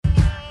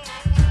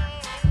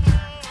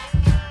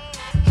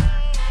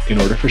In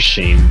order for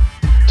shame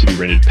to be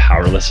rendered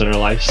powerless in our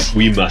lives,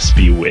 we must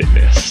be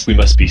witnessed. We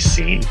must be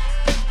seen.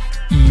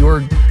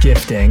 Your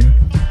gifting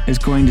is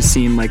going to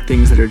seem like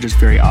things that are just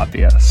very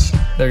obvious.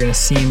 They're going to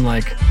seem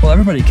like, well,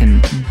 everybody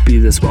can be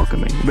this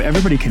welcoming.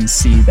 Everybody can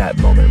see that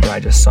moment where I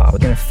just saw. We're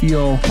going to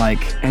feel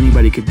like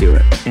anybody could do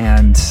it.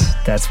 And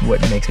that's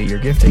what makes it your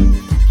gifting.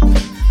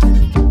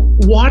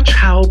 Watch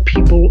how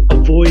people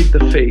avoid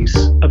the face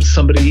of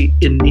somebody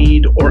in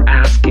need or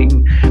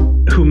asking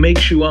who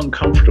makes you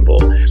uncomfortable.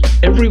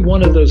 Every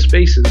one of those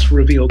faces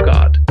reveal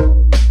God.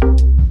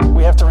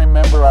 We have to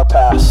remember our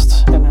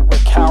past and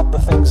recount the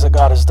things that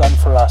God has done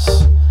for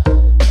us.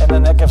 And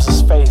then that gives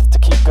us faith to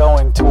keep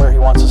going to where He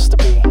wants us to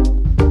be.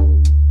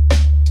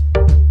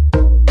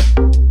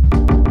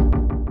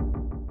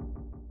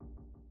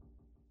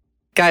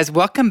 Guys,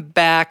 welcome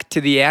back to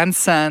the And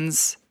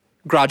Sons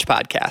Garage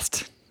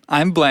Podcast.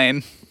 I'm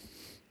Blaine.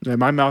 Yeah,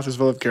 my mouth is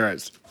full of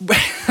carrots.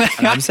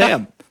 And I'm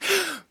Sam.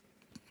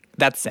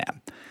 That's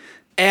Sam.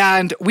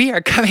 And we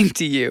are coming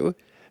to you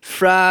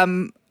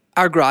from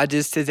our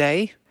garages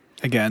today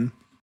Again.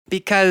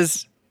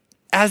 because,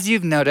 as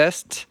you've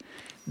noticed,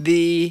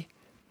 the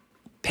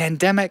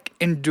pandemic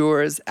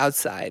endures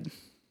outside.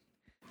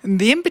 And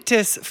the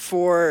impetus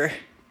for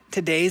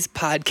today's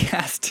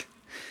podcast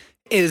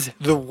is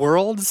the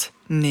world's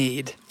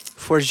need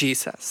for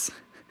Jesus.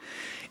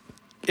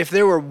 If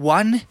there were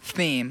one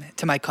theme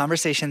to my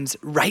conversations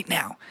right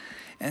now,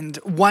 and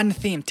one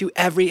theme to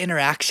every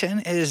interaction,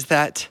 it is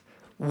that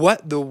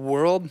what the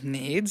world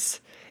needs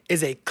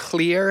is a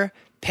clear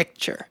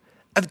picture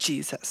of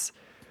Jesus.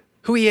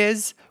 Who He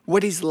is,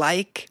 what He's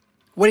like,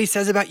 what He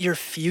says about your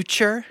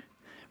future,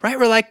 right?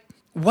 We're like,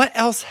 what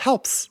else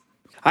helps?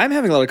 I'm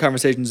having a lot of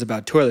conversations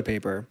about toilet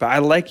paper, but I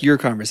like your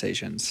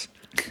conversations.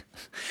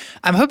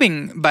 I'm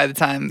hoping by the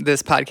time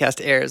this podcast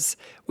airs,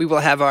 we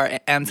will have our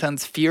And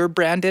Sons Fear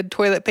branded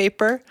toilet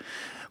paper,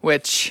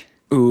 which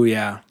Ooh,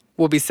 yeah.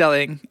 we'll be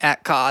selling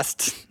at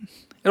cost.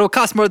 It'll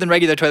cost more than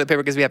regular toilet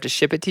paper because we have to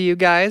ship it to you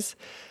guys.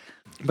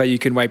 But you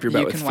can wipe your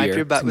butt You with can fear. wipe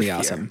your butt It's with gonna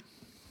be fear. awesome.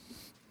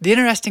 The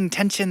interesting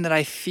tension that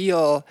I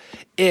feel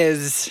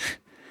is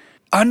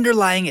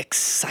underlying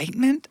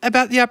excitement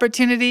about the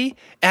opportunity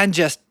and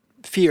just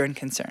fear and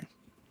concern.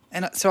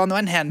 And so on the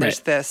one hand, there's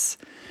Right. this,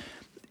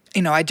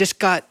 I just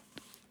got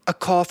a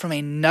call from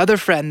another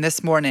friend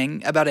this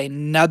morning about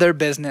another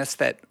business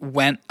that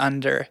went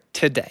under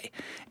today.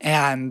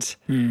 And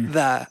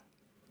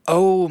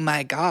oh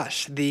my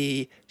gosh,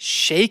 the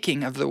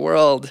shaking of the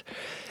world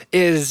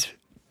is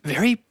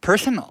very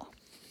personal.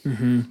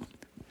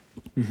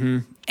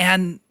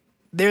 And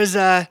there's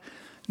a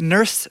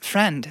nurse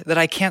friend that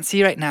I can't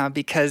see right now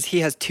because he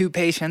has 2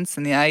 patients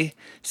in the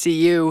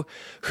ICU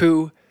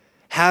who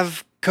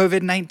have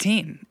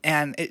COVID-19.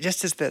 And it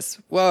just is this,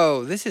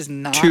 whoa, this is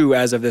not... 2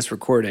 as of this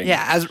recording.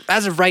 Yeah,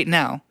 as of right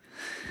now.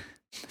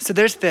 So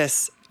there's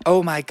this,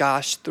 oh my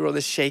gosh, the world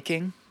is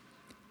shaking.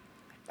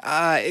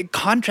 It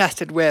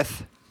contrasted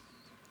with,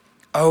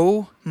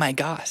 oh my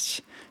gosh,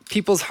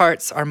 people's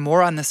hearts are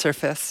more on the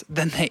surface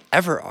than they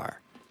ever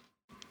are.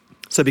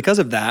 So because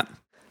of that,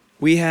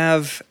 we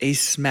have a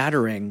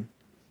smattering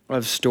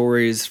of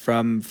stories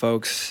from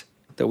folks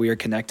that we are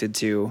connected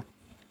to,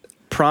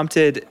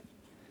 prompted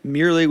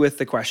merely with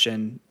the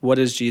question, what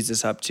is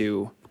Jesus up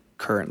to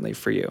currently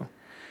for you?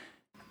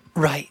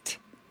 Right.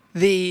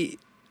 The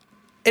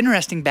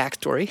interesting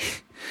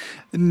backstory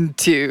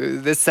to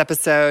this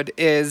episode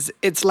is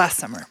it's last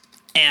summer,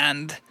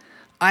 and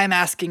I'm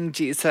asking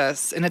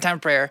Jesus in a time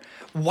of prayer,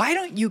 why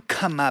don't you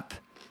come up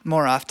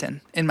more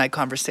often in my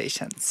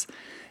conversations?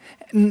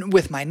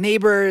 With my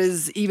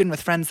neighbors, even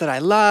with friends that I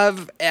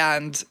love.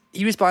 And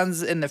he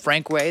responds in the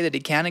frank way that he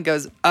can and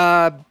goes,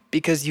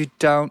 because you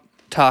don't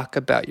talk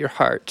about your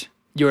heart.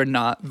 You're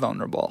not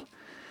vulnerable.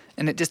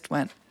 And it just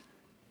went,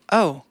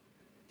 oh,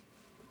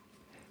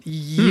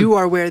 you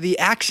are where the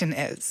action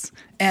is.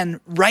 And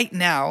right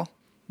now,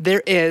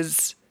 there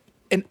is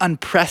an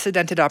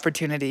unprecedented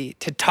opportunity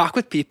to talk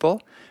with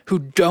people who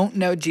don't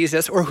know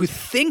Jesus or who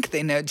think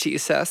they know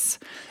Jesus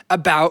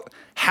about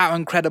how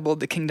incredible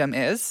the kingdom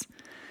is.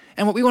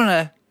 And what we want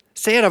to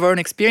say out of our own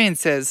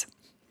experience is,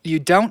 you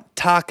don't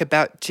talk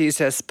about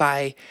Jesus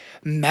by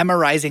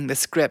memorizing the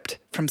script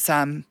from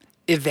some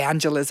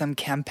evangelism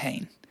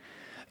campaign.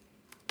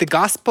 The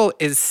gospel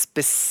is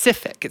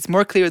specific. It's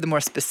more clear the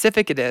more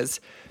specific it is.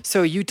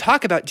 So you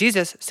talk about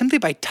Jesus simply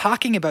by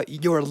talking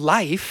about your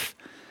life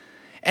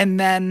and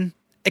then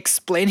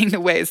explaining the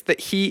ways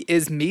that He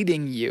is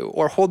meeting you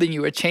or holding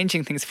you or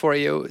changing things for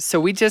you. So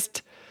we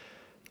just,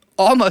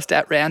 almost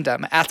at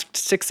random, asked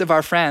 6 of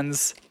our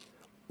friends,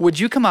 would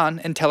you come on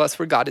and tell us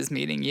where God is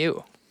meeting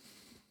you?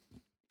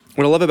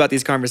 What I love about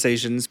these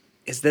conversations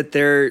is that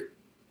they're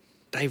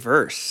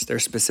diverse, they're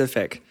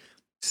specific.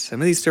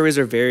 Some of these stories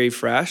are very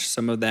fresh.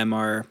 Some of them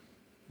are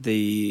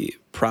the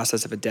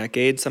process of a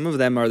decade. Some of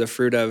them are the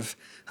fruit of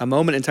a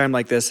moment in time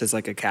like this as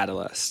like a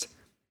catalyst.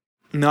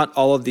 Not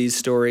all of these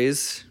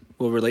stories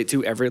will relate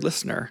to every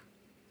listener.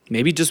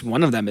 Maybe just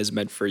one of them is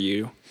meant for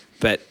you,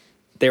 but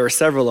there are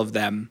several of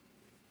them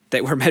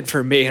that were meant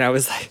for me. And I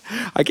was like,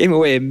 I came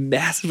away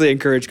massively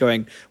encouraged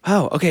going,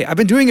 wow, okay, I've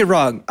been doing it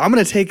wrong. I'm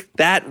going to take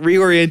that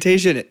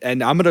reorientation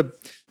and I'm going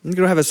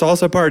to have a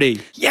salsa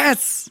party.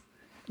 Yes.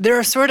 There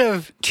are sort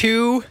of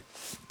two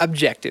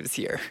objectives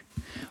here.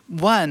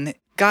 One,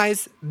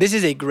 guys, this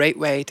is a great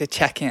way to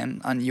check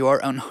in on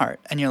your own heart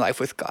and your life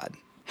with God.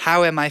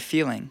 How am I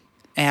feeling?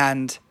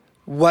 And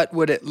what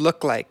would it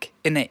look like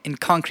in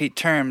concrete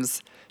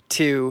terms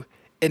to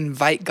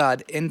invite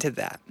God into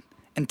that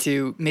and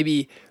to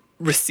maybe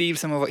receive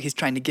some of what he's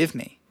trying to give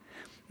me?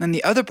 And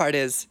the other part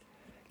is,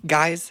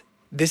 guys,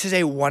 this is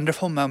a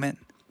wonderful moment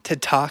to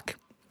talk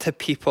to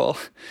people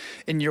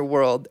in your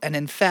world. And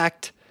in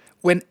fact,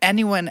 when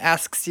anyone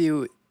asks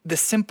you the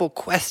simple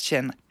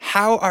question,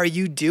 how are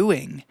you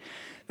doing?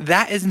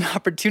 That is an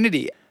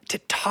opportunity to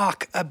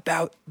talk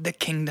about the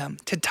kingdom,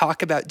 to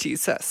talk about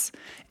Jesus.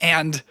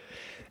 And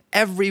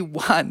every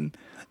one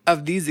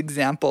of these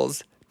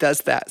examples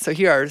does that. So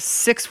here are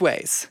 6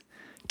 ways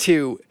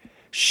to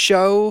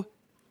show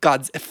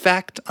God's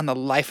effect on the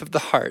life of the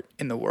heart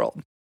in the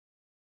world.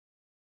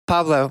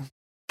 Pablo,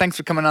 thanks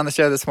for coming on the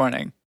show this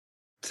morning.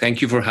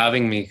 Thank you for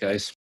having me,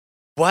 guys.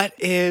 What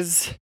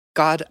is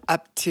God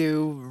up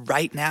to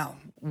right now?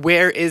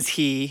 Where is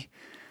he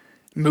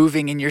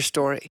moving in your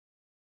story?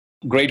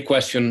 Great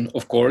question,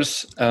 of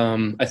course.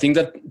 I think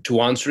that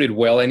to answer it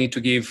well, I need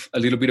to give a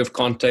little bit of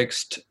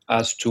context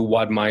as to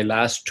what my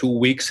last 2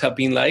 weeks have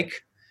been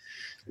like.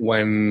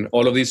 When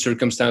all of these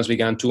circumstances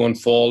began to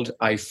unfold,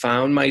 I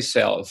found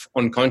myself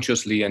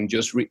unconsciously and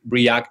just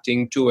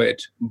reacting to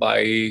it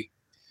by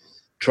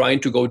trying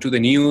to go to the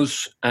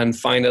news and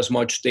find as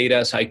much data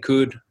as I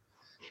could,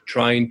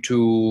 trying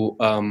to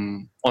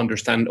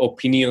understand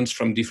opinions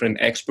from different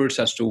experts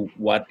as to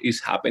what is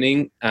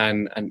happening,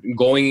 and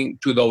going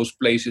to those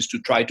places to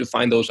try to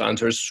find those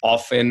answers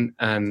often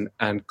and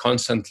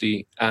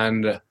constantly.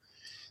 And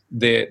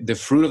the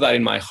fruit of that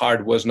in my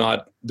heart was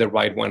not the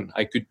right one.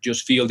 I could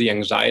just feel the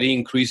anxiety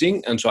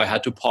increasing. And so I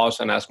had to pause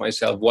and ask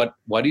myself,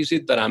 what is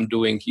it that I'm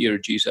doing here,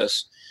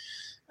 Jesus?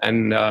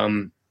 And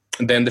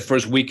then the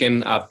first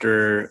weekend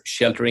after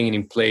sheltering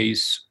in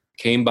place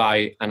came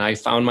by, and I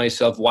found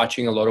myself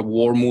watching a lot of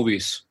war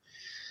movies.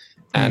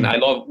 And I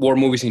love war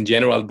movies in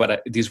general,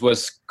 but this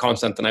was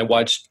constant. And I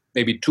watched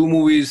maybe 2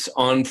 movies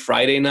on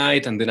Friday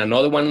night and then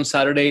another one on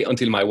Saturday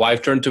until my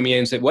wife turned to me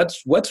and said,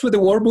 what's with the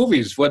war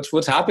movies?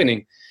 What's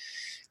happening?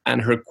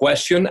 And her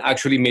question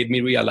actually made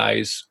me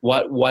realize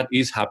what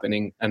is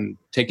happening. And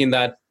taking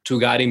that to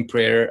God in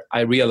prayer,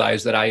 I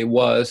realized that I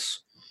was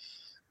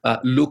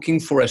looking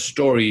for a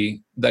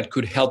story that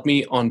could help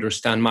me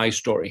understand my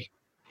story.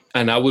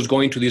 And I was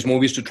going to these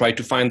movies to try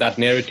to find that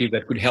narrative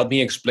that could help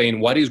me explain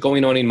what is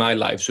going on in my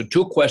life. So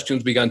 2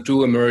 questions began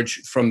to emerge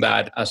from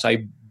that as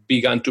I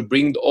began to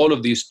bring all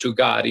of this to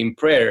God in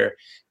prayer,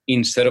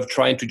 instead of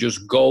trying to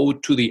just go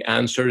to the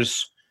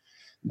answers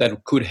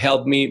that could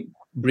help me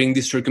bring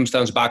this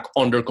circumstance back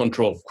under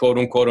control, quote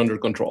unquote, under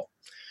control.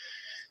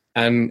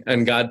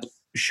 And God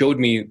showed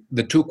me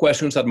the 2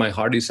 questions that my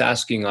heart is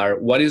asking are,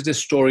 what is the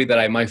story that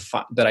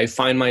I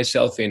find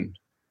myself in?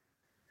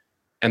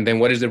 And then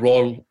what is the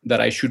role that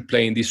I should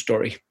play in this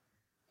story?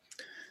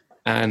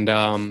 And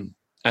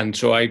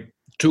so I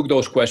took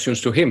those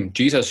questions to him.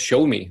 Jesus,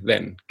 show me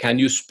then. Can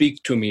you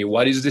speak to me?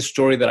 What is the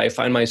story that I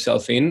find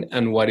myself in,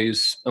 and what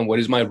is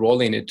my role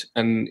in it?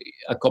 And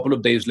a couple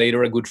of days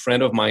later, a good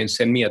friend of mine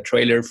sent me a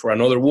trailer for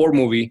another war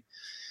movie.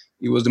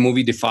 It was the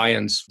movie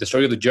Defiance, the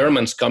story of the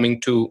Germans coming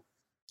to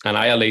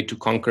annihilate, to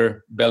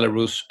conquer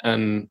Belarus.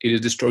 And it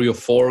is the story of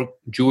 4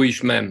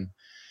 Jewish men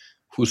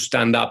who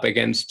stand up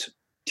against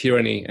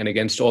tyranny and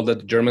against all that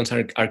the Germans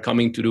are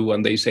coming to do.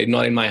 And they say,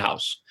 not in my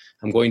house.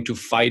 I'm going to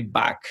fight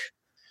back.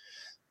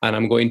 And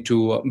I'm going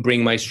to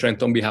bring my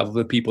strength on behalf of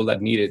the people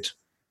that need it.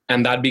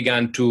 And that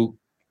began to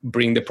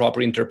bring the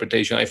proper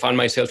interpretation. I found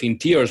myself in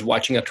tears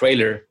watching a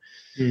trailer.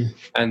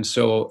 And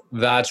so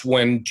that's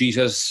when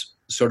Jesus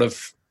sort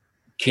of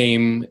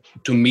came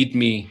to meet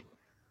me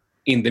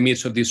in the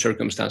midst of this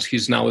circumstance.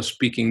 He's now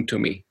speaking to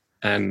me.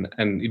 And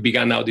it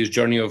began now this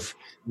journey of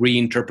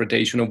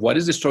reinterpretation of what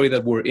is the story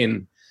that we're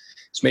in.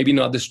 It's maybe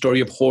not the story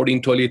of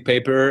hoarding toilet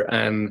paper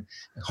and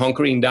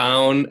hunkering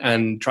down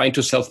and trying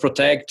to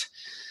self-protect,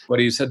 but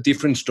it's a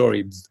different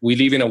story. We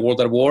live in a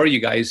world at war. You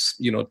guys,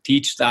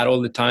 teach that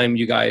all the time.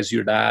 You guys,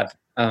 your dad.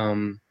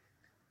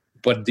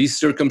 But this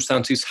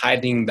circumstance is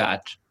hiding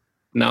that.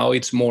 Now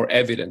it's more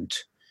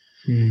evident.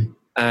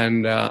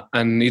 And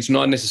it's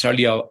not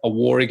necessarily a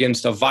war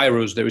against a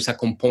virus. There is a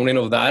component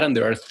of that, and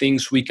there are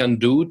things we can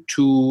do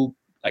to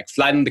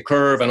flatten the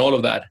curve and all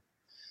of that.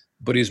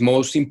 But it's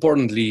most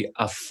importantly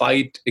a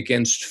fight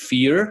against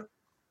fear,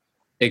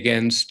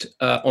 against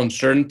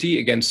uncertainty,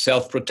 against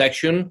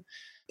self-protection,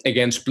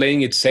 against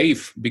playing it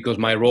safe, because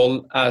my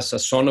role as a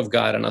son of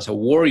God and as a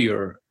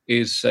warrior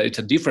is it's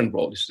a different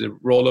role. It's the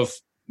role of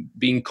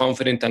being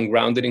confident and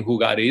grounded in who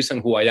God is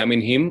and who I am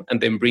in him,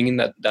 and then bringing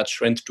that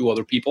strength to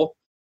other people.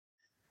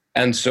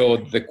 And so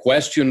the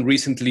question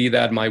recently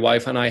that my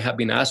wife and I have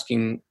been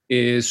asking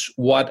is,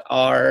 what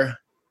are,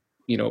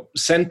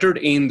 centered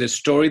in the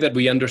story that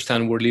we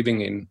understand we're living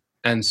in,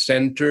 and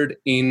centered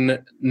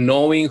in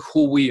knowing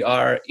who we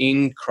are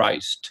in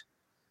Christ,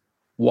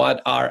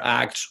 what are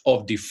acts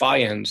of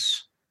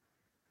defiance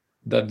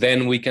that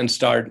then we can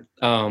start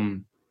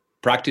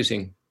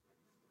practicing.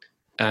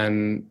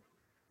 And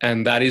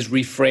that is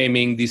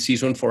reframing this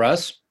season for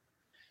us.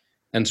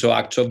 And so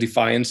acts of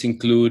defiance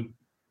include,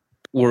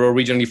 we're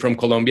originally from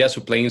Colombia,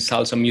 so playing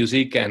salsa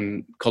music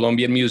and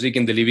Colombian music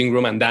in the living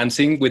room and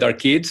dancing with our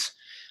kids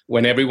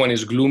when everyone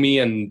is gloomy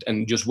and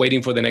just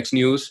waiting for the next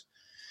news.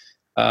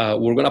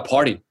 We're going to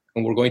party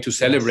and we're going to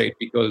celebrate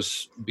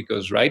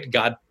because right,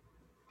 God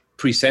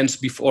presents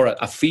before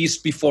a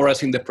feast before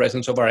us in the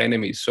presence of our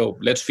enemies. So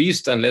let's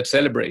feast and let's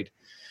celebrate.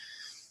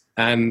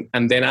 And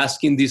then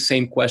asking these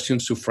same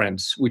questions to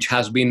friends, which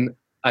has been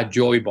a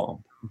joy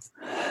bomb.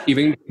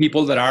 Even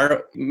people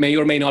that may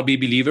or may not be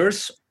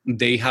believers,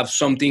 they have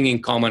something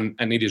in common,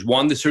 and it is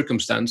one, the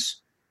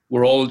circumstance.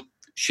 We're all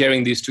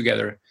sharing this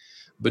together,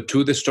 but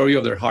two, the story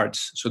of their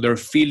hearts. So they're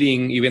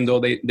feeling, even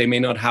though they may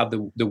not have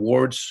the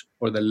words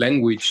or the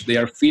language, they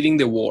are feeling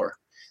the war.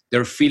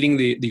 They're feeling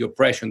the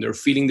oppression. They're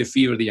feeling the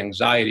fear, the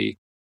anxiety.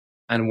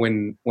 And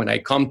when I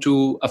come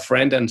to a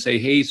friend and say,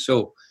 hey,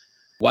 so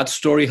what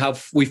story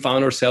have we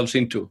found ourselves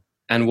into?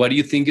 And what do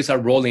you think is our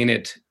role in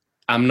it?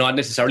 I'm not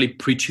necessarily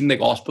preaching the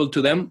gospel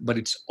to them, but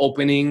it's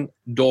opening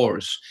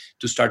doors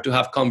to start to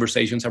have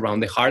conversations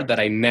around the heart that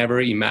I never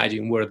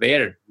imagined were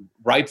there,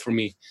 right for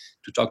me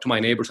to talk to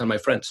my neighbors and my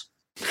friends.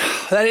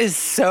 That is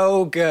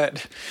so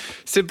good.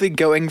 Simply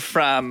going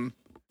from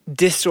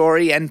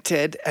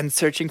disoriented and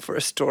searching for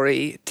a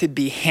story to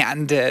be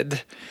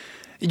handed,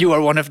 you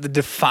are one of the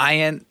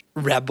defiant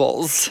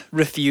rebels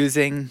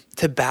refusing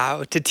to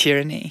bow to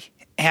tyranny.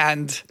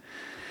 And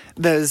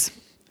those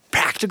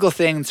practical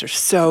things are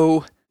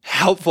so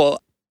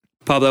helpful.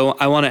 Pablo,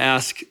 I want to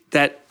ask,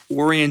 that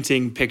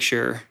orienting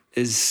picture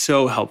is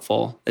so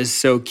helpful, is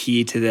so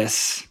key to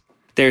this.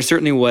 There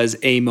certainly was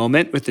a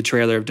moment with the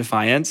trailer of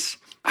Defiance.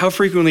 How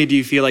frequently do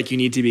you feel like you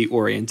need to be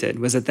oriented?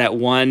 Was it that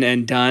one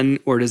and done,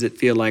 or does it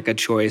feel like a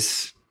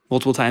choice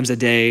multiple times a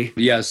day?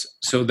 Yes.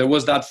 So there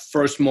was that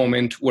first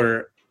moment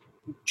where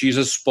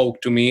Jesus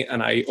spoke to me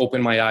and I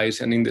opened my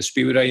eyes, and in the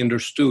spirit I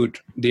understood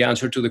the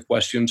answer to the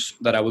questions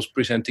that I was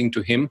presenting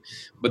to him.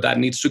 But that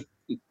needs to,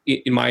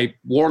 in my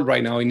world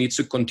right now, it needs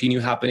to continue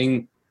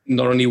happening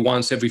not only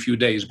once every few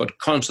days, but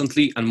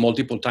constantly and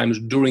multiple times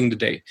during the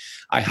day.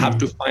 I have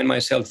to find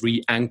myself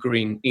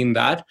re-anchoring in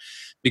that,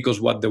 because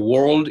what the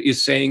world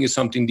is saying is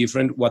something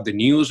different. What the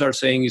news are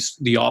saying is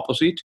the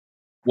opposite.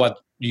 What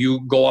you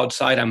go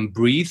outside and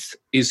breathe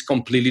is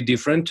completely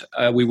different.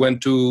 We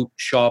went to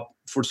shop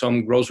for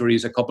some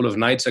groceries a couple of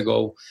nights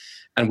ago,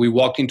 and we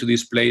walked into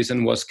this place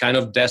and was kind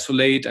of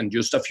desolate and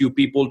just a few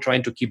people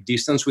trying to keep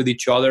distance with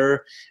each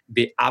other.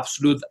 The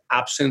absolute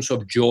absence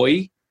of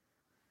joy.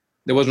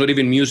 There was not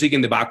even music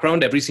in the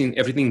background,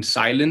 everything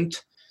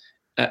silent.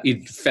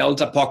 It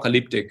felt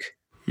apocalyptic.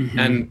 Mm-hmm.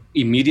 And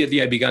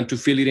immediately I began to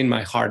feel it in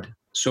my heart.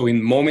 So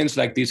in moments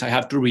like this, I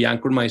have to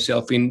re-anchor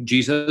myself in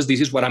Jesus.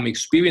 This is what I'm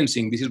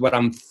experiencing. This is what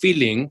I'm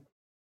feeling.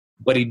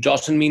 But it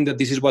doesn't mean that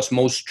this is what's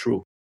most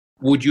true.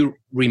 Would you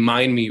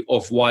remind me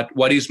of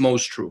what is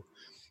most true?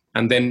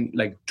 And then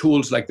like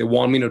tools like the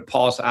 1 Minute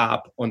Pause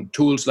app, on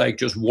tools like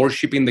just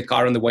worship in the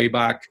car on the way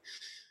back,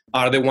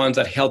 are the ones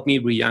that help me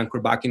re-anchor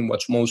back in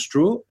what's most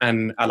true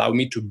and allow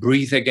me to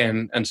breathe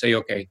again and say,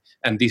 okay,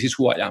 and this is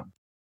who I am.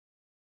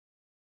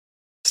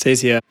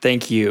 Stacia,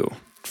 thank you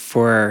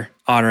for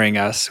honoring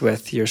us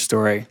with your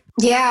story.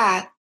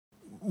 Yeah.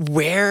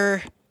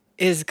 Where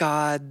is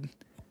God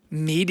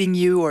meeting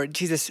you, or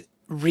Jesus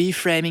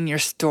reframing your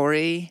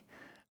story?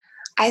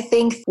 I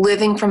think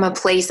living from a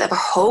place of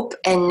hope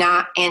and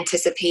not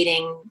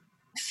anticipating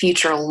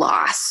future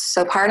loss.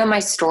 So part of my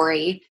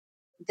story,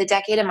 the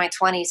decade of my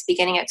 20s,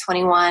 beginning at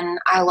 21,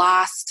 I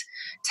lost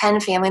 10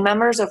 family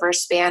members over a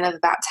span of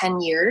about 10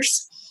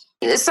 years.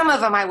 Some of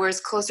them I was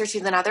closer to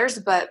than others,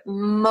 but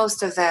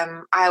most of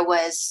them I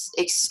was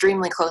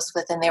extremely close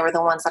with, and they were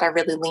the ones that I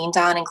really leaned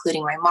on,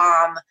 including my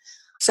mom.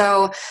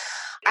 So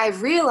I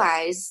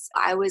realized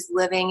I was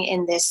living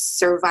in this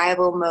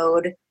survival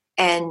mode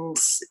and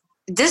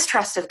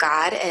distrust of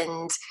God,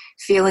 and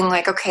feeling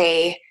like,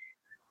 okay,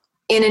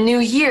 in a new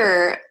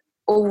year,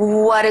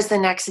 what is the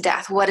next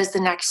death? What is the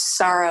next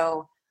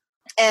sorrow?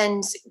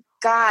 And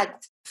God,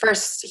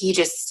 first, he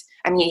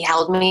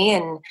held me,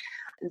 and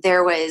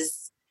there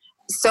was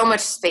so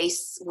much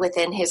space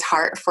within his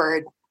heart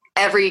for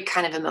every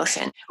kind of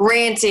emotion,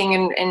 ranting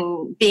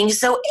and being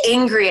so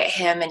angry at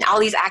him and all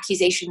these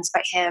accusations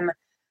by him.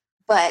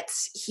 But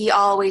he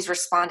always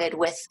responded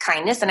with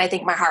kindness. And I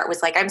think my heart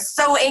was like, I'm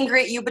so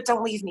angry at you, but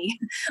don't leave me.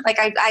 Like,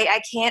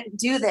 I can't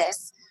do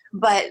this,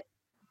 but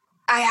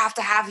I have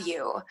to have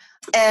you.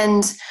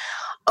 And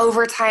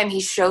over time,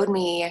 he showed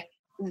me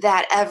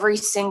that every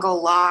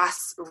single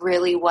loss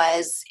really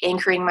was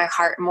anchoring my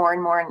heart more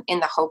and more in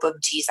the hope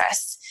of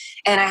Jesus.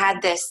 And I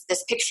had this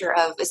picture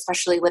of,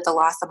 especially with the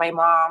loss of my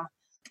mom,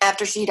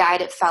 after she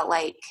died, it felt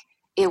like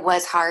it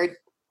was hard,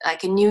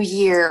 like a new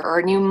year or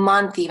a new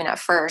month, even at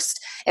first.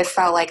 It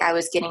felt like I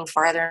was getting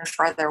farther and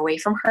farther away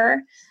from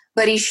her.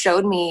 But he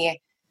showed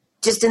me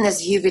just in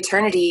this view of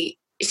eternity,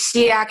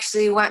 she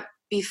actually went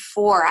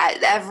before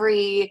at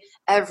every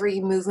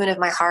movement of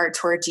my heart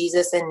toward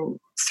Jesus, and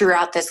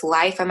throughout this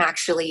life, I'm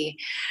actually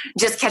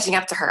just catching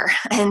up to her.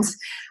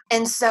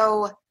 And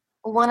so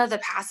one of the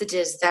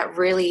passages that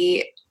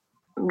really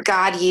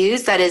God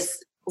used that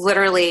is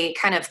literally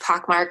kind of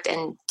pockmarked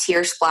and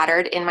tear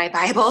splattered in my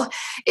Bible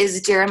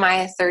is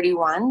Jeremiah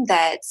 31,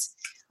 that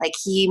like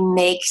he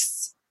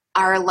makes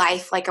our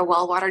life like a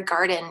well-watered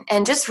garden.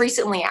 And just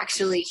recently,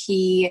 actually,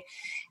 he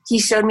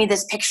showed me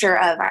this picture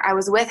of, I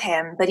was with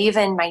him, but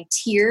even my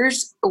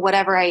tears,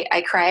 whatever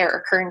I cry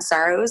or current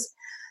sorrows,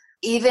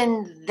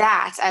 even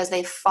that, as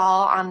they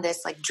fall on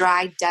this like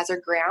dry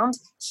desert ground,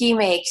 he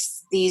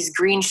makes these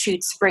green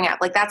shoots spring up.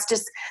 Like that's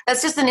just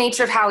the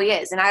nature of how he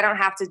is. And I don't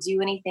have to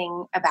do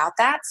anything about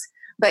that,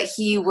 but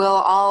he will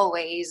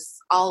always,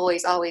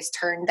 always, always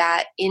turn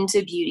that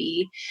into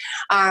beauty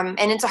and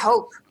into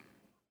hope.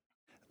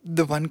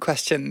 The one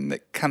question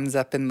that comes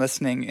up in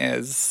listening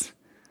is,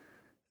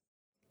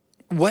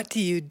 what do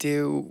you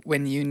do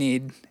when you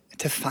need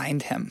to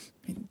find him?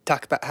 You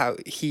talk about how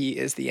he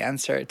is the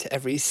answer to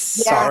every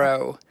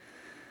sorrow.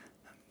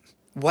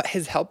 What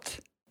has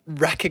helped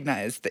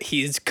recognize that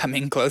he's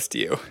coming close to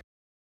you?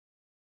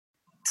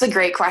 It's a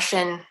great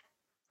question.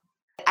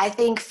 I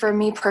think for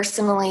me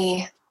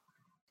personally,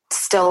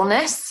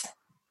 stillness.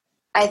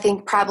 I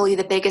think probably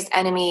the biggest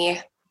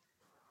enemy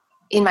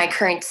in my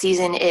current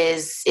season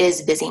is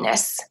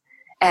busyness.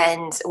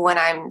 And when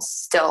I'm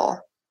still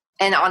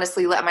and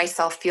honestly let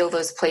myself feel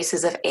those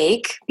places of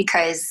ache,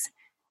 because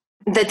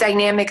the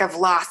dynamic of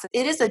loss,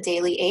 it is a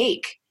daily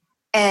ache.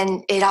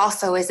 And it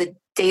also is a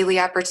daily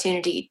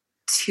opportunity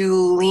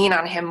to lean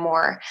on him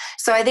more.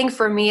 So I think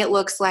for me, it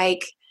looks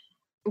like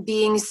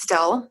being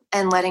still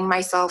and letting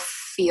myself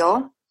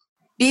feel,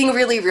 being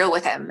really real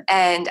with him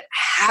and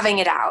having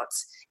it out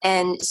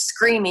and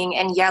screaming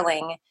and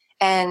yelling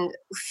and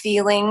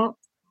feeling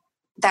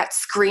that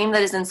scream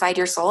that is inside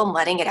your soul and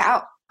letting it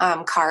out.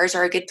 Cars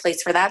are a good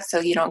place for that, so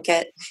you don't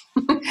get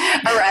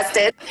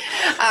arrested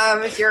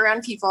if you're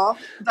around people.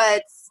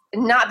 But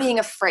not being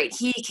afraid,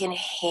 he can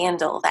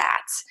handle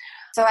that.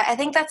 So I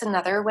think that's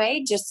another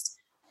way, just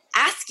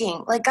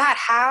asking, like, God,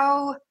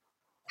 how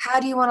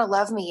do you want to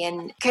love me?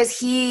 And because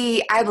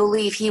I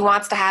believe he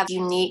wants to have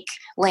unique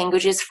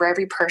languages for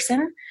every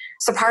person.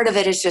 So part of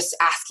it is just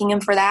asking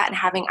him for that and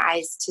having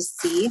eyes to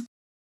see.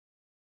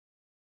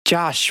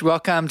 Josh,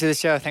 welcome to the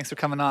show. Thanks for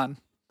coming on.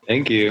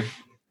 Thank you.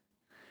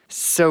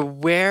 So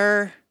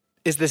where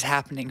is this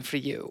happening for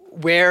you?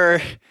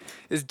 Where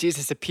is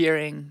Jesus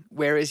appearing?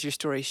 Where is your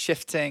story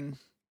shifting?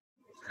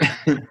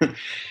 I'm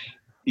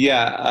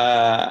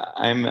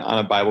on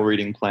a Bible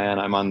reading plan.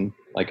 I'm on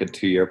like a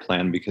 2-year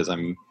plan because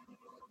I'm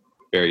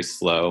very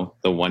slow.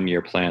 The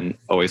 1-year plan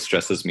always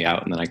stresses me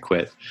out and then I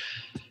quit.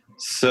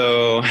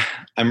 So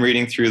I'm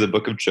reading through the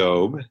book of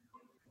Job,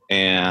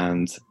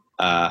 and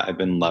I've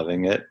been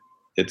loving it.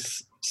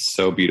 It's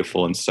so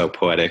beautiful and so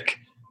poetic.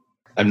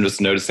 I'm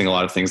just noticing a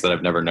lot of things that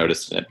I've never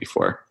noticed in it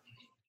before.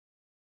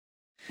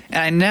 And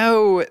I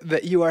know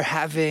that you are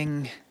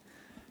having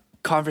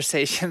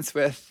conversations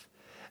with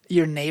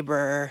your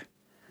neighbor.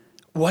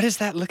 What is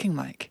that looking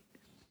like?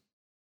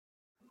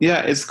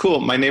 Yeah, it's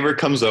cool. My neighbor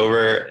comes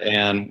over,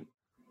 and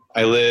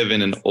I live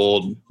in an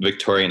old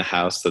Victorian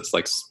house that's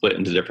like split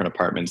into different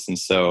apartments. And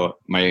so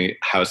my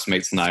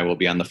housemates and I will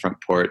be on the front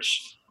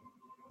porch,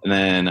 and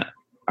then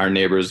our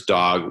neighbor's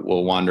dog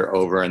will wander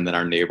over, and then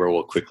our neighbor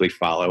will quickly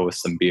follow with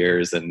some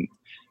beers, and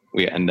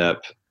we end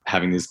up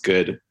having these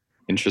good,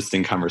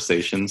 interesting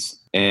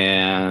conversations.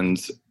 And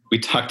we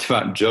talked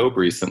about Job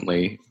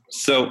recently.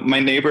 So my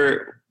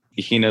neighbor,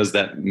 he knows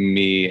that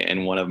me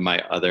and one of my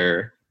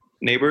other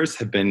neighbors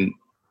have been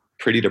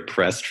pretty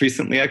depressed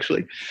recently,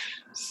 actually.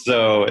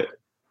 So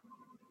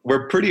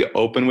we're pretty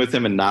open with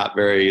him and not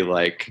very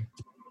like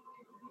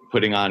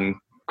putting on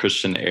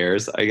Christian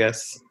airs, I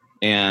guess.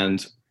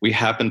 And we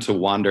happen to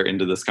wander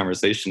into this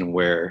conversation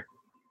where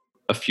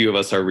a few of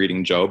us are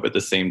reading Job at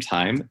the same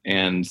time.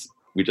 And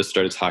we just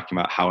started talking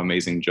about how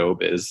amazing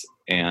Job is.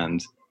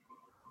 And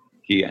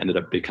he ended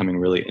up becoming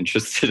really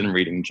interested in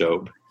reading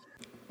Job.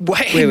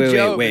 Wait.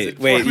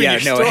 Yeah,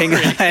 no, hang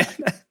on.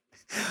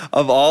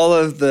 Of all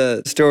of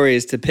the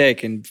stories to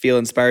pick and feel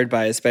inspired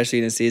by, especially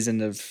in a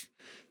season of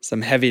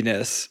some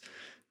heaviness,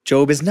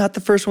 Job is not the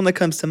first one that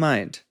comes to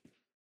mind.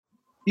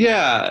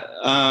 Yeah,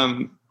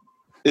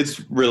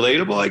 it's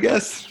relatable, I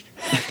guess.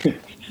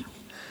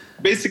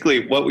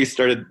 Basically, what we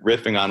started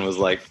riffing on was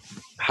like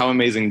how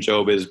amazing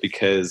Job is,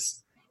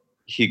 because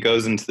he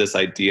goes into this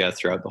idea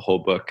throughout the whole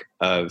book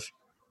of,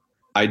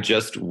 I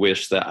just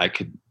wish that I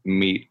could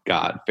meet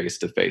God face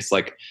to face.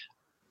 Like,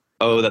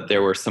 oh, that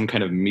there were some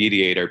kind of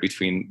mediator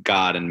between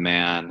God and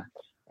man.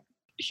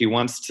 He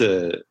wants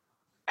to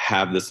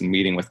have this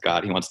meeting with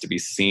God. He wants to be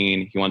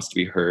seen. He wants to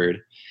be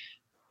heard.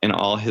 And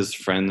all his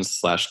friends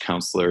 /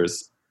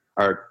 counselors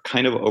are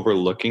kind of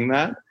overlooking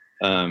that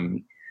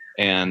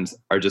and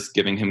are just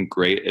giving him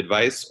great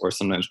advice, or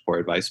sometimes poor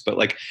advice. But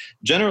like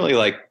generally,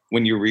 like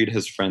when you read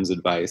his friends'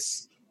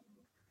 advice,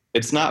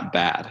 it's not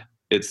bad.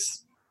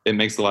 It's it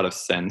makes a lot of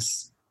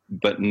sense,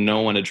 but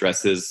no one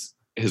addresses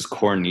his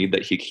core need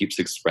that he keeps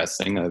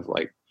expressing of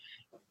like,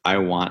 I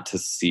want to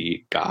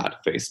see God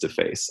face to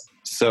face.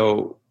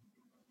 So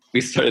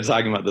we started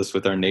talking about this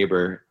with our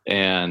neighbor,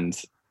 and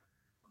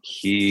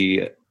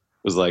he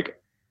was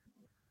like,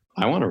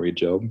 I want to read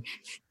Job.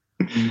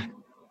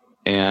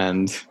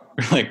 And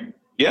we're like,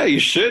 yeah, you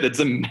should. It's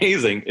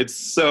amazing. It's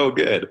so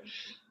good.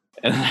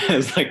 And I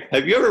was like,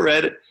 have you ever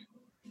read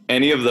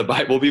any of the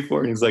Bible before?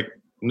 And he's like,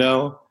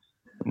 no.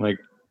 I'm like,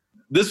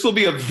 this will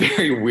be a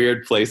very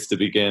weird place to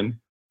begin.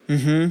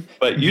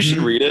 But you should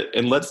read it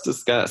and let's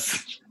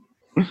discuss.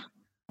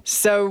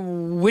 So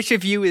which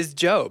of you is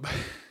Job?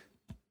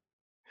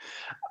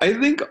 I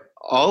think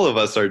all of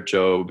us are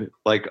Job.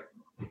 Like,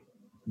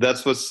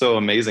 that's what's so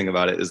amazing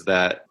about it, is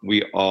that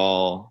we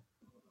all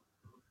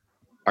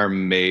are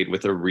made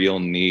with a real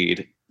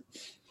need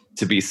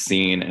to be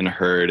seen and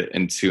heard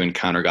and to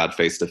encounter God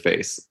face to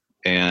face.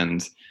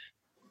 And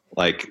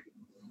like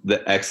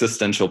the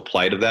existential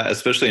plight of that,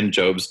 especially in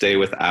Job's day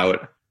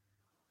without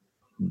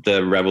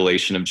the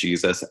revelation of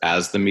Jesus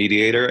as the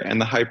mediator and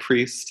the high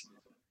priest,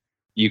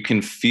 you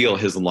can feel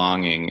his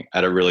longing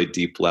at a really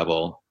deep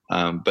level,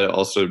 but it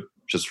also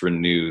just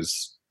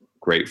renews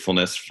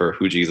gratefulness for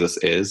who Jesus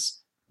is,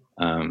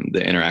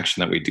 the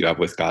interaction that we do have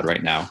with God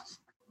right now.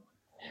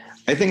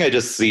 I think I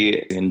just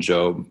see in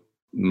Job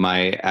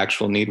my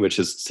actual need, which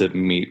is to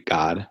meet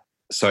God.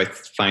 So I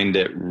find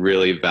it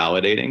really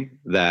validating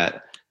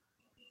that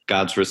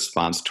God's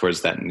response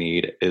towards that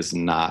need is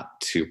not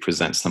to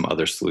present some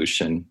other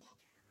solution.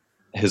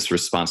 His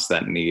response to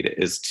that need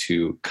is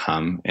to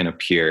come and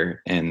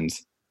appear and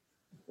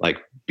like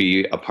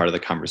be a part of the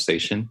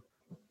conversation.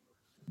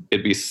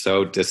 It'd be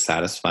so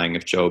dissatisfying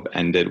if Job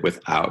ended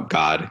without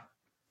God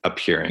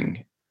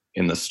appearing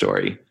in the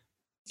story.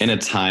 In a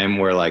time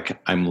where like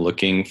I'm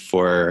looking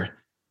for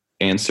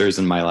answers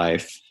in my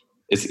life,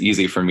 it's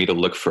easy for me to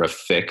look for a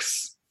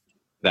fix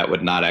that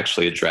would not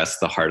actually address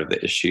the heart of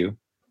the issue.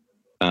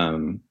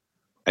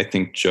 I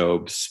think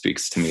Job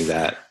speaks to me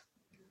that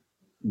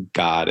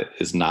God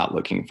is not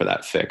looking for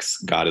that fix.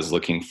 God is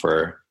looking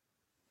for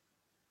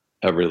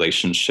a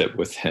relationship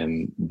with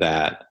him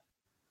that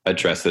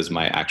addresses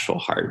my actual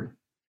heart.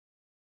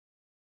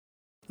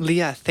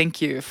 Leah,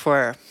 thank you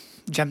for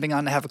jumping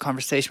on to have a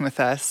conversation with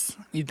us.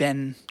 We've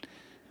been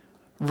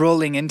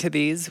rolling into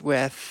these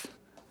with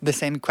the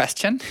same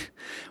question,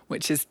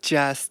 which is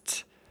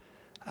just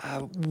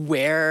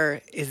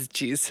where is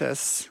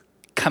Jesus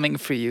coming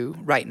for you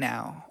right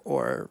now,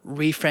 or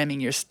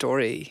reframing your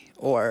story,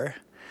 or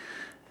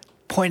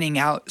pointing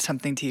out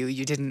something to you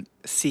you didn't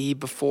see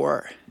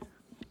before?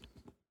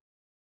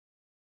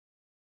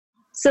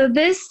 So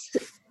this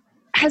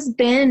has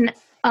been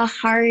a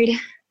hard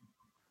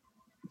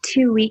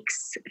 2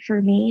 weeks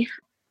for me.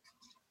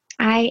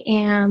 I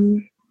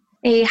am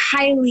a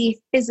highly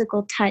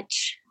physical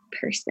touch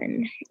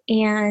person,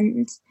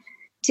 and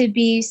to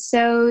be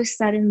so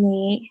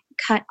suddenly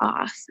cut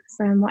off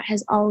from what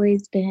has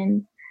always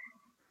been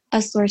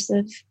a source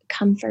of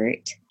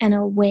comfort and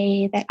a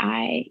way that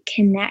I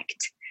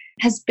connect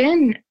has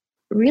been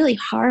really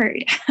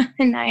hard.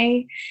 And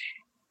I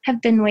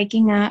have been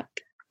waking up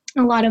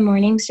a lot of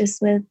mornings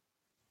just with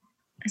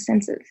a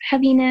sense of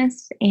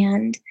heaviness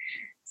and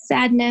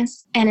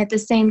sadness, and at the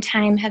same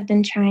time have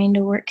been trying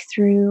to work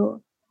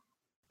through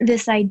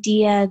this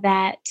idea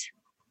that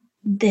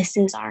this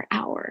is our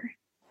hour.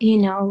 You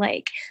know,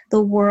 like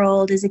the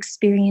world is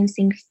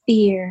experiencing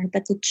fear,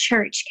 but the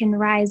church can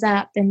rise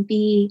up and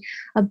be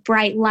a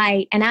bright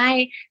light. And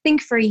I think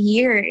for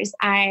years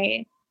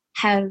I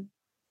have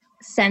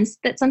sensed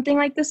that something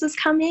like this was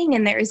coming,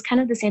 and there is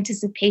kind of this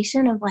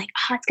anticipation of like,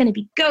 oh, it's going to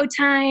be go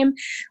time,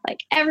 like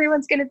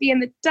everyone's going to be in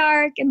the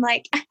dark, and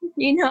like,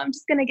 you know, I'm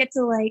just going to get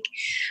to like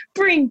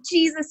bring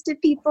Jesus to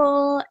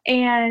people,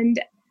 and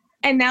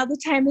now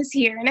the time is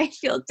here, and I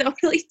feel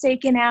totally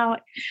taken out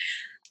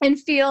and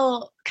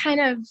feel kind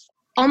of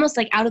almost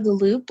like out of the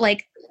loop,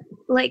 like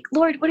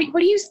Lord, what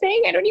are you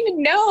saying? I don't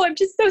even know. I'm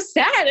just so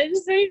sad. I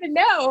just don't even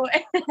know.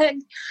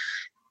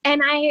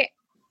 And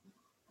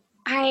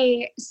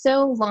I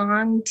so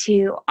long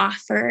to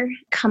offer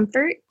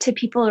comfort to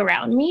people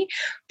around me,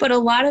 but a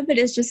lot of it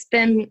has just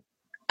been,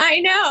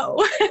 I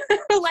know,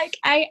 like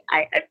I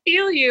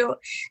feel you.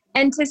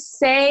 And to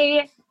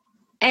say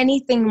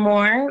anything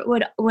more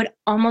would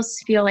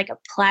almost feel like a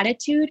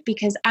platitude,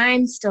 because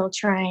I'm still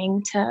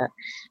trying to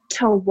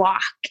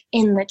walk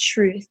in the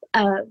truth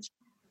of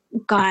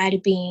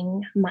God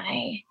being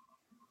my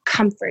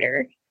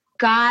comforter,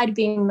 God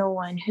being the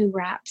one who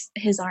wraps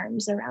his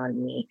arms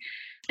around me.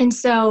 And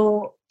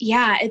so,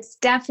 yeah, it's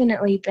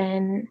definitely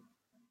been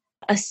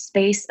a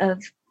space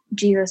of,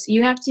 Jesus,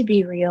 you have to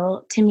be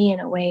real to me in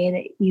a way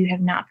that you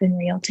have not been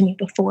real to me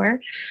before,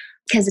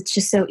 because it's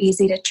just so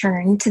easy to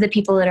turn to the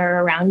people that are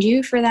around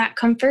you for that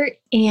comfort.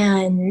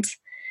 And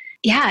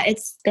yeah,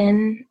 it's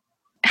been,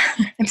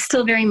 I'm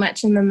still very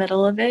much in the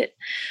middle of it.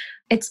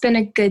 It's been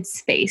a good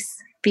space,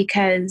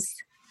 because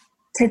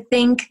to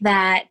think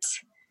that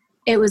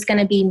it was going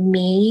to be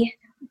me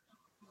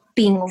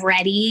being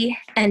ready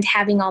and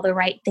having all the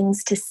right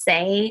things to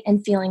say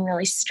and feeling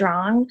really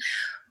strong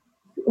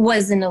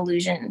was an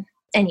illusion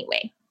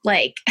anyway.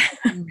 Like,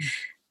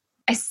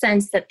 I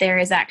sense that there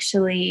is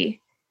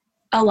actually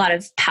a lot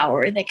of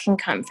power that can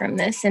come from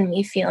this and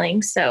me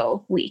feeling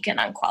so weak and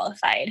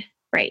unqualified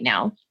right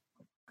now.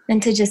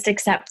 And to just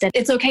accept that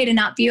it's okay to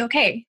not be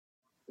okay.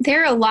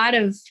 There are a lot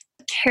of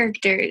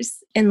characters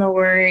in the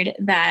Word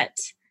that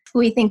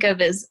we think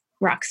of as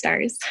rock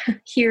stars,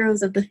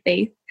 heroes of the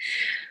faith.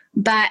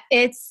 But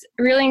it's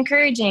really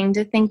encouraging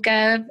to think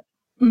of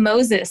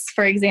Moses,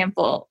 for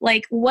example,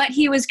 like what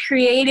he was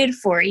created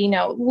for,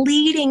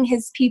 leading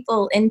his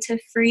people into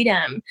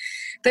freedom.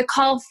 The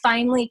call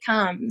finally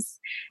comes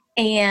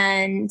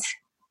and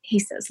he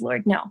says,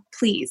 Lord, no,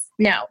 please,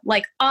 no.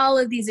 Like all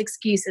of these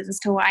excuses as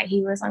to why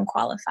he was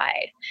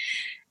unqualified.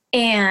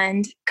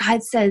 And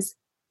God says,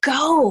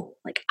 go,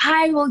 like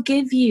I will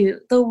give you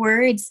the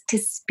words to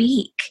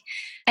speak.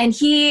 And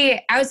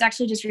I was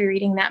actually just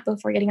rereading that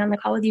before getting on the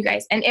call with you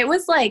guys. And it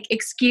was like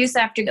excuse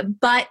after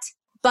but,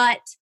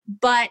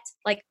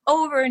 like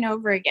over and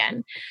over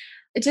again.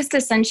 It just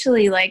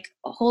essentially like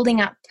holding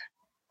up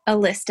a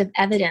list of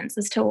evidence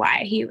as to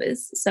why he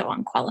was so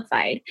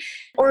unqualified.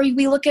 Or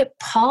we look at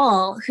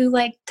Paul, who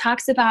like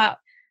talks about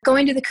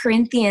going to the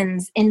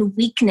Corinthians in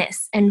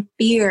weakness and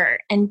fear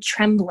and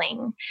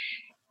trembling.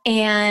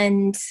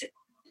 And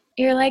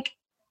you're like,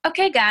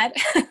 okay, God,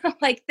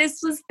 like this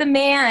was the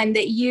man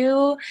that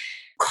you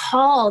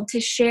called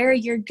to share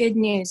your good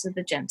news with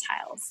the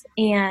Gentiles.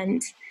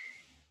 And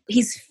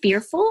he's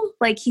fearful,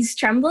 like he's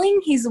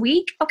trembling, he's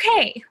weak.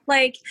 Okay,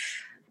 like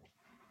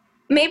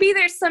maybe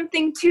there's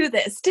something to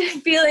this, to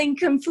feeling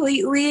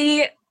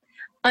completely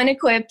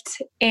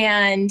unequipped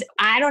and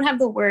I don't have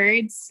the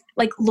words.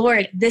 Like,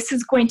 Lord, this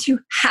is going to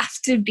have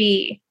to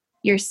be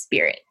your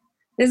Spirit.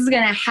 This is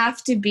going to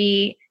have to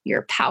be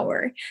your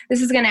power.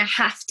 This is going to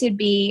have to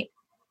be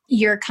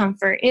your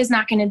comfort. It is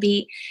not going to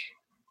be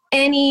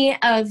any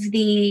of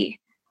the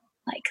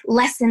like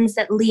lessons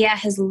that Leah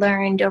has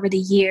learned over the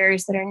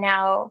years that are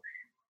now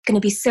going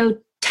to be so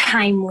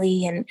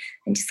timely and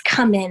just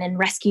come in and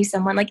rescue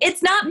someone. Like,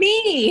 it's not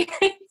me.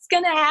 It's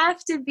going to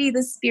have to be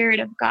the Spirit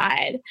of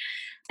God.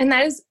 And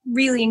that is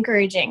really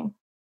encouraging.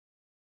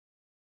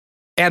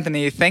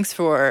 Anthony, thanks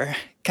for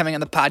coming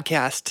on the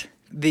podcast.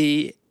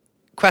 The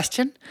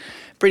question,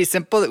 pretty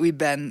simple, that we've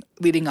been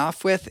leading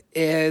off with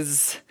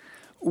is,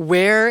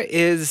 where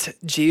is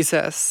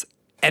Jesus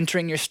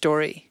entering your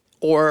story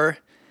or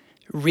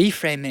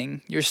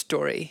reframing your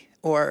story?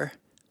 Or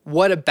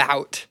what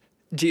about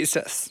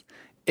Jesus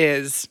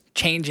is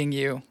changing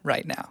you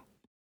right now?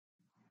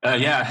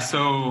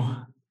 So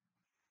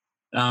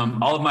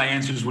all of my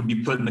answers would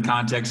be put in the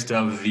context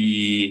of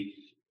the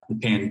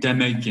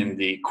pandemic and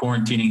the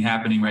quarantining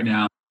happening right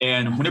now.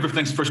 And whenever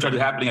things first started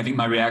happening, I think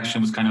my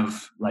reaction was kind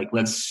of like,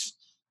 let's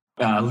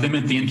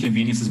limit the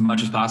inconvenience as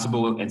much as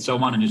possible and so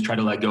on, and just try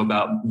to like go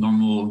about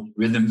normal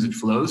rhythms and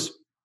flows.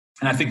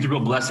 And I think the real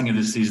blessing of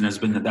this season has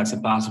been that that's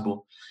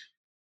impossible.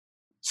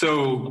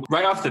 So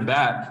right off the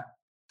bat,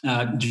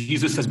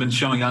 Jesus has been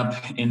showing up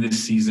in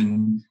this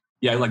season.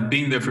 Yeah, like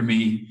being there for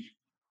me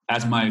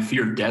as my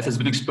fear of death has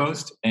been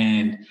exposed.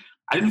 And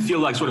I didn't feel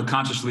like sort of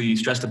consciously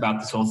stressed about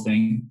this whole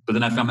thing, but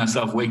then I found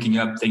myself waking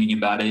up thinking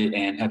about it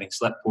and having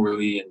slept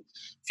poorly and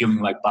feeling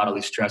like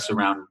bodily stress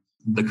around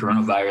the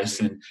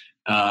coronavirus. And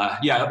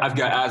I've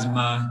got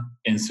asthma.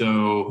 And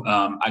so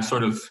I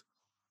sort of,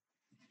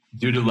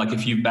 due to like a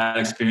few bad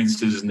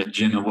experiences in the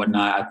gym and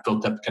whatnot, I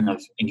built up kind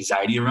of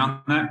anxiety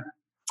around that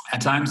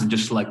at times, and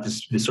just like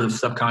this sort of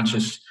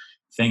subconscious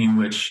thing in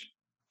which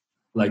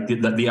like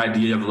the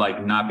idea of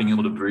like not being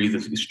able to breathe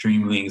is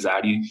extremely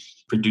anxiety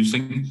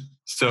producing.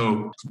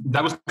 So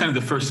that was kind of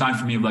the first sign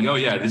for me of like, oh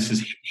yeah, this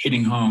is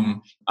hitting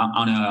home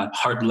on a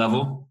heart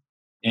level.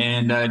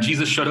 And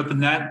Jesus showed up in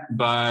that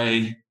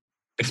by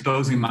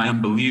exposing my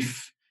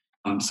unbelief,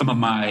 some of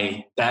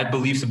my bad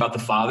beliefs about the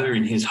Father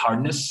and his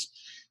hardness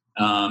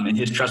and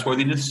his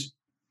trustworthiness.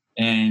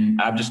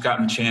 And I've just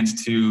gotten a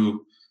chance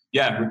to,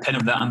 repent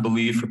of that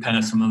unbelief, repent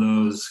of some of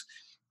those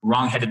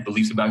wrong-headed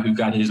beliefs about who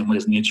God is and what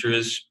his nature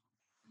is.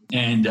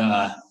 And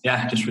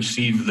just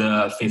receive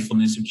the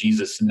faithfulness of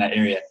Jesus in that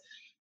area.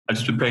 I've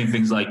just been praying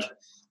things like,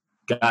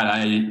 God,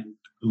 I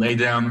lay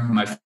down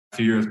my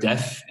fear of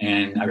death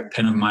and I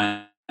repent of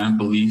my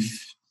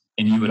unbelief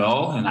in you at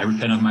all. And I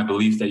repent of my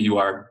belief that you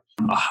are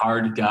a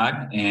hard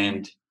God,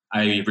 and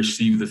I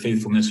receive the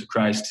faithfulness of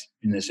Christ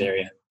in this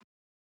area.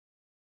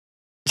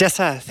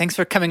 Jessa, thanks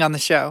for coming on the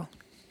show.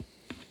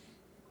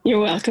 You're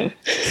welcome.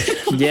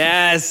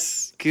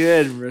 Yes,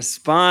 good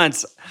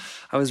response.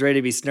 I was ready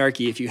to be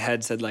snarky if you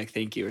had said like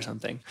thank you or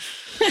something.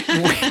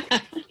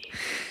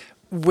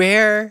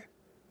 Where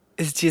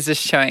is Jesus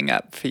showing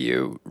up for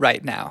you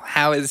right now?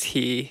 How is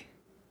he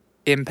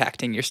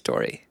impacting your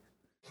story?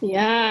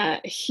 Yeah,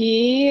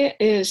 he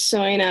is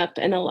showing up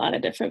in a lot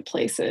of different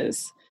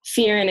places.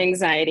 Fear and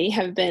anxiety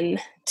have been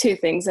two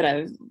things that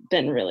I've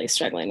been really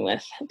struggling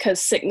with,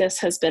 because sickness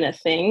has been a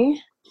thing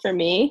for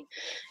me.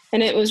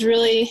 And it was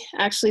really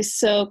actually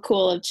so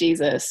cool of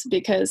Jesus,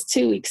 because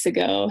 2 weeks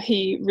ago,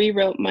 he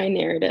rewrote my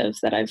narrative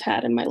that I've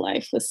had in my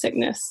life with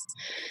sickness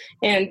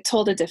and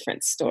told a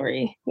different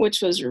story,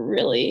 which was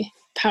really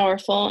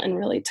powerful and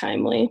really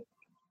timely.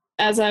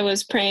 As I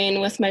was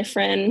praying with my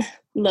friend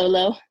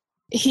Lolo,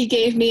 he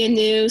gave me a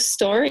new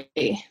story.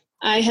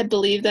 I had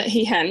believed that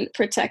he hadn't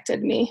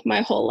protected me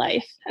my whole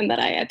life and that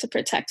I had to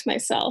protect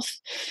myself.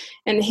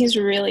 And he's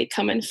really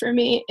coming for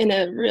me in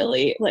a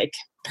really like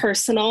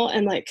personal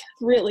and like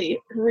really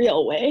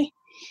real way.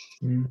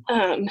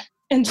 And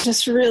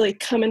just really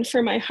coming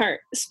for my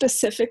heart,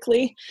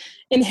 specifically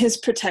in his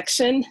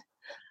protection.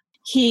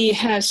 He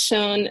has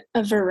shown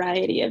a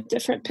variety of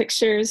different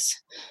pictures.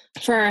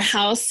 For our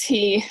house,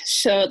 he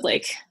showed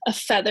like a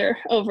feather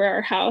over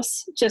our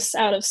house just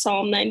out of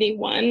Psalm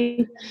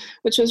 91,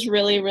 which was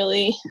really,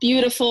 really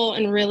beautiful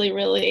and really,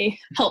 really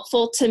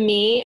helpful to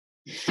me.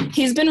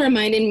 He's been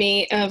reminding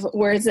me of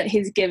words that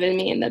he's given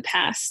me in the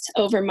past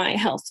over my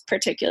health,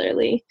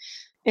 particularly.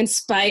 In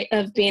spite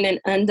of being an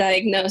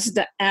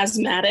undiagnosed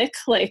asthmatic,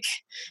 like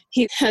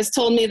he has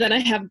told me that I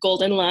have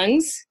golden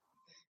lungs.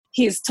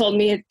 He's told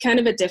me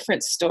kind of a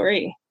different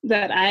story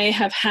that I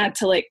have had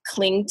to like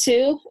cling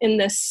to in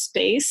this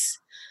space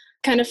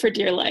kind of for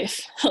dear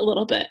life a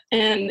little bit.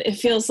 And it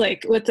feels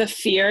like with the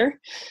fear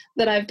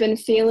that I've been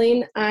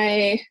feeling,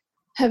 I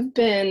have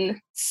been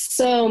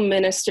so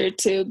ministered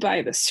to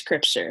by the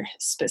scripture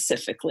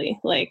specifically.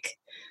 Like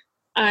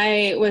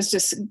I was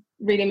just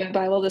reading my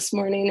Bible this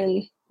morning,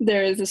 and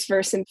there is this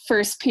verse in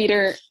 1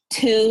 Peter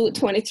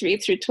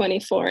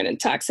 2:23-24, and it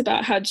talks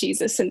about how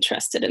Jesus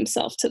entrusted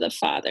himself to the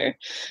Father.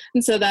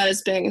 And so that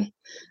has been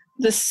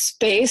the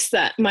space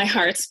that my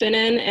heart's been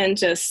in, and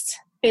just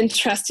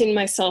entrusting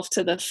myself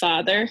to the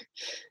Father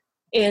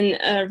in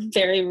a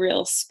very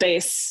real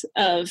space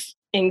of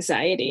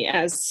anxiety,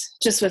 as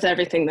just with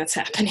everything that's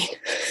happening.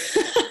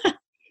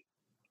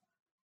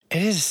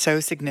 It is so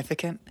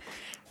significant.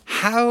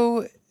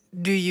 How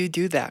do you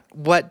do that?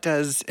 What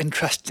does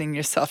entrusting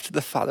yourself to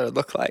the Father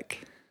look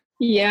like?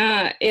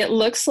 Yeah, it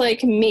looks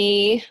like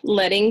me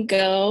letting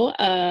go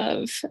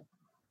of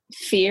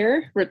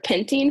fear,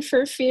 repenting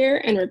for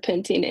fear, and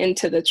repenting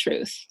into the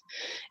truth.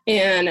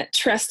 And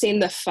trusting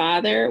the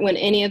Father when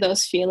any of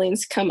those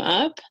feelings come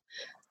up,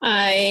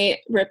 I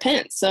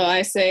repent. So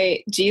I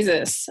say,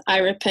 Jesus, I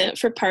repent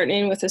for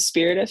partnering with a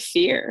spirit of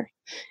fear.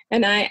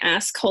 And I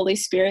ask, Holy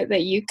Spirit,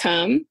 that you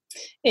come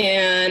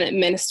and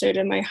minister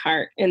to my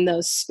heart in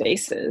those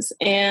spaces.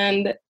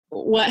 And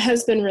what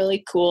has been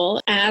really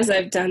cool as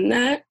I've done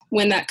that,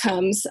 when that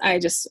comes, I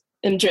just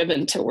am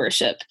driven to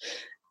worship.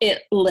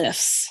 It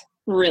lifts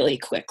really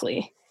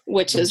quickly,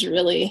 which is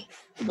really,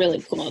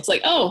 really cool. It's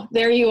like, oh,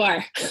 there you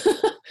are.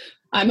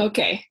 I'm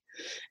okay.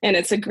 And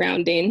it's a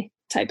grounding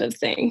type of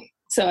thing.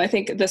 So I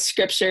think the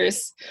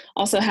scriptures,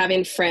 also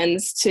having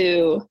friends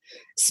to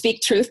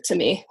speak truth to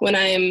me when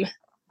I'm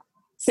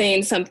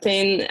saying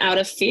something out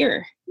of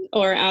fear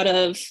or out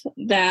of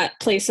that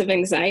place of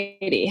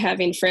anxiety,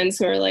 having friends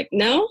who are like,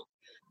 no,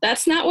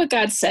 that's not what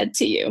God said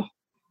to you.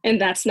 And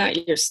that's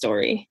not your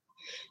story.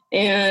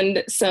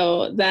 And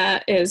so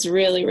that is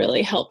really,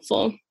 really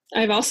helpful.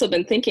 I've also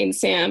been thinking,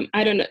 Sam,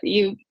 I don't know,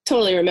 you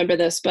totally remember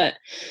this, but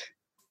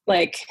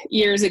like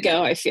years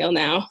ago, I feel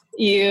now,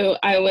 when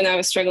I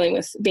was struggling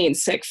with being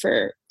sick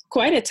for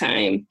quite a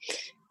time,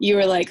 you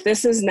were like,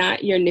 this is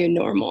not your new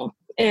normal.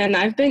 And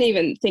I've been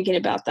even thinking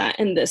about that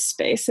in this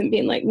space and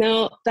being like,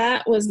 no,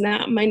 that was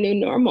not my new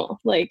normal.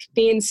 Like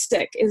being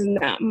sick is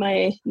not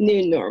my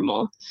new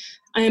normal.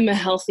 I am a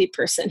healthy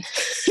person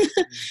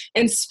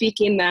and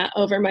speaking that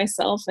over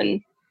myself.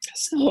 And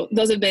so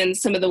those have been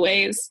some of the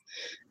ways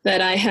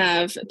that I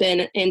have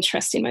been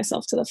entrusting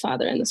myself to the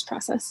Father in this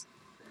process.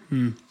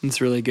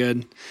 That's really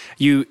good.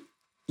 You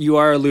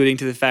are alluding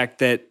to the fact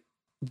that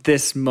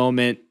this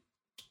moment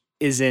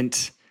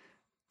isn't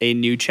a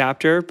new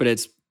chapter, but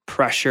it's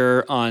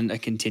pressure on a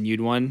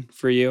continued one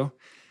for you.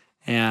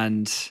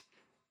 And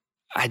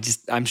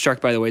I'm struck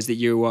by the ways that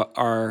you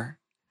are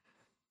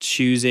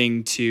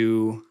choosing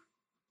to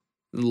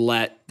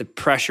let the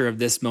pressure of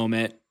this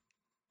moment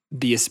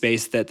be a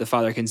space that the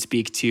Father can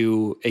speak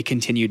to a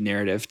continued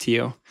narrative to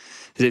you.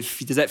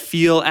 Does that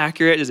feel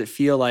accurate? Does it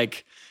feel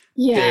like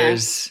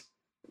there's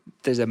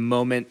a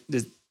moment,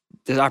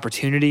 there's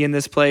opportunity in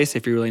this place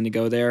if you're willing to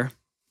go there?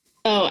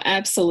 Oh,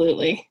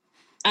 absolutely.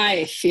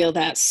 I feel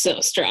that so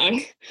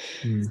strong.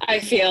 I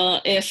feel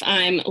if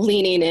I'm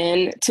leaning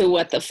in to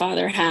what the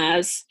Father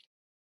has,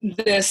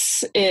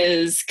 this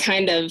is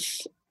kind of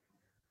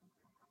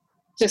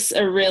just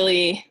a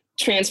really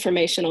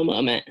transformational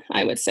moment,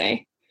 I would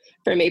say,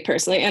 for me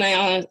personally.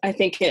 And I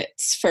think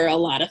it's for a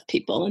lot of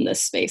people in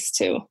this space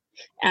too,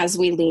 as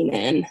we lean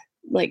in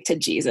like to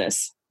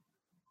Jesus.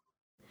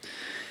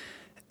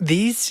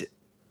 These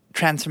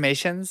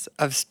transformations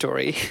of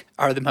story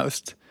are the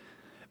most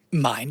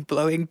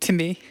mind-blowing to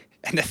me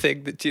and the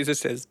thing that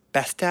Jesus is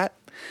best at.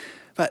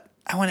 But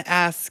I want to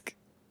ask,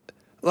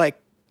 like,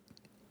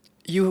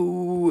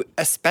 you,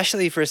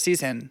 especially for a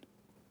season,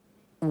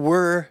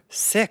 were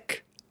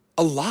sick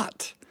a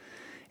lot.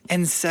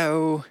 And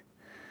so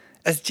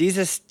as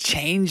Jesus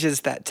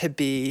changes that to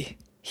be,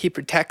 he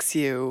protects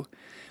you,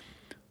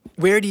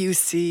 where do you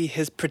see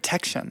his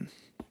protection?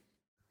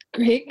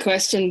 Great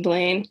question,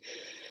 Blaine.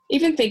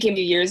 Even thinking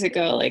years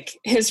ago, like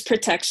his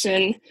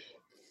protection,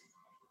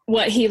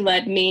 what he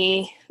led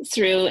me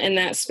through in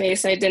that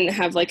space, I didn't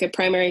have like a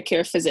primary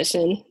care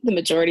physician the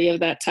majority of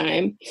that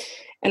time.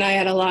 And I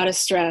had a lot of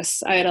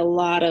stress. I had a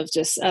lot of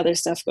just other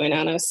stuff going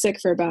on. I was sick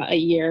for about a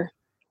year.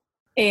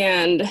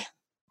 And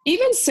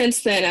even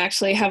since then,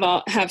 actually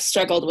have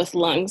struggled with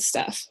lung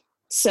stuff.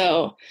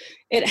 So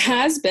it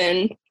has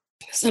been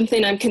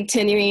something I'm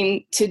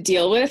continuing to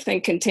deal with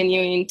and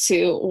continuing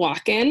to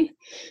walk in,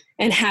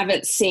 and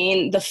haven't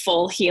seen the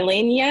full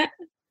healing yet,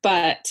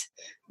 but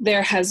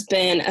there has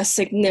been a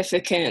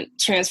significant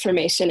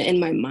transformation in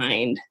my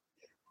mind.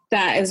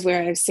 That is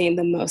where I've seen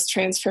the most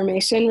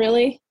transformation,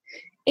 really.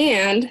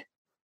 And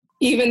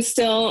even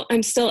still,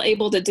 I'm still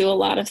able to do a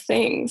lot of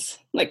things,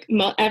 like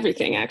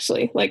everything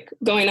actually, like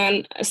going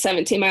on a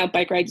 17-mile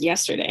bike ride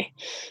yesterday.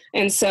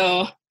 And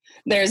so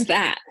there's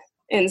that.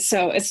 And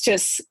so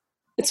it's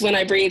when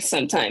I breathe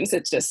sometimes,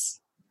 it's just,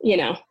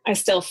 I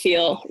still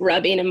feel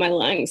rubbing in my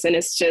lungs. And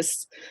it's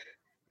just,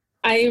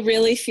 I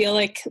really feel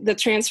like the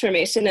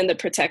transformation and the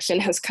protection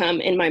has come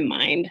in my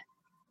mind,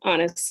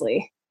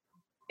 honestly.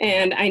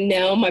 And I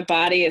know my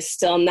body is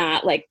still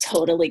not like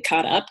totally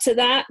caught up to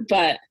that,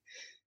 but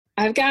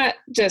I've got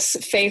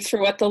just faith for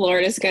what the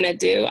Lord is going to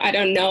do. I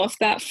don't know if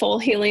that full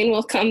healing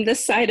will come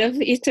this side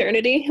of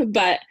eternity,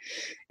 but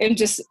I'm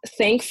just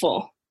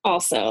thankful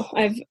also.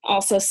 I've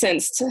also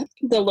sensed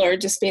the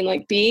Lord just being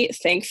like, be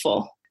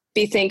thankful.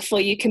 Be thankful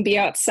you can be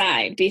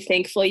outside. Be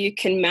thankful you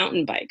can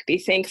mountain bike. Be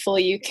thankful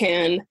you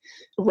can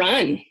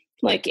run,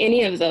 like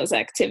any of those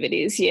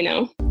activities,